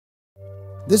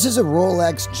This is a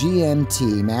Rolex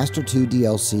GMT Master 2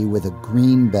 DLC with a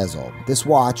green bezel. This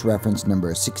watch, reference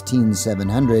number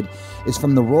 16700, is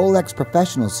from the Rolex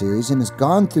Professional Series and has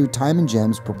gone through Time &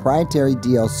 Gem's proprietary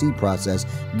DLC process,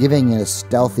 giving it a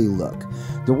stealthy look.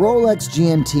 The Rolex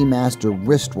GMT Master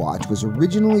wristwatch was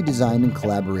originally designed in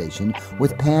collaboration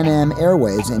with Pan Am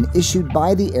Airways and issued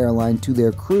by the airline to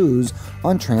their crews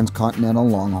on transcontinental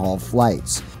long-haul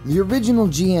flights. The original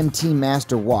GMT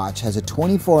Master watch has a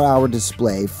 24-hour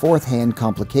display, fourth-hand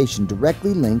complication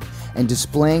directly linked and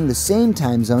displaying the same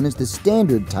time zone as the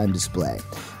standard time display.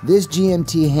 This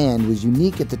GMT hand was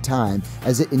unique at the time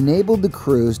as it enabled the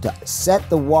crews to set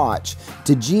the watch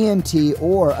to GMT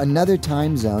or another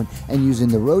time zone, and using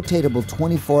the rotatable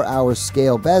 24-hour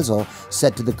scale bezel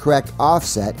set to the correct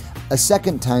offset, a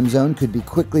second time zone could be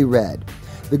quickly read.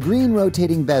 The green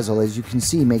rotating bezel, as you can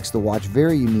see, makes the watch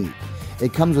very unique.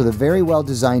 It comes with a very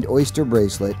well-designed oyster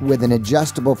bracelet with an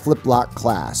adjustable flip-lock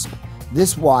clasp.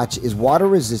 This watch is water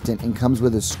resistant and comes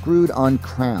with a screwed-on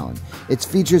crown. Its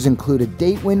features include a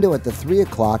date window at the 3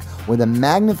 o'clock with a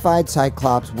magnified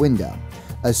Cyclops window,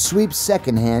 a sweep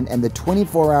second hand, and the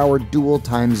 24-hour dual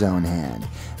time zone hand.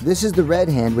 This is the red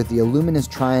hand with the luminous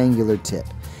triangular tip.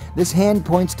 This hand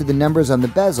points to the numbers on the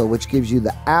bezel, which gives you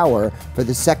the hour for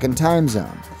the second time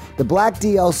zone. The black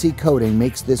DLC coating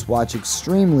makes this watch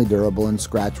extremely durable and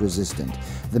scratch resistant.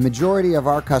 The majority of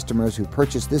our customers who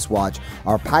purchase this watch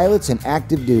are pilots and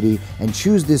active duty and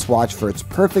choose this watch for its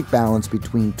perfect balance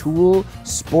between tool,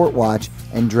 sport watch,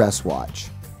 and dress watch.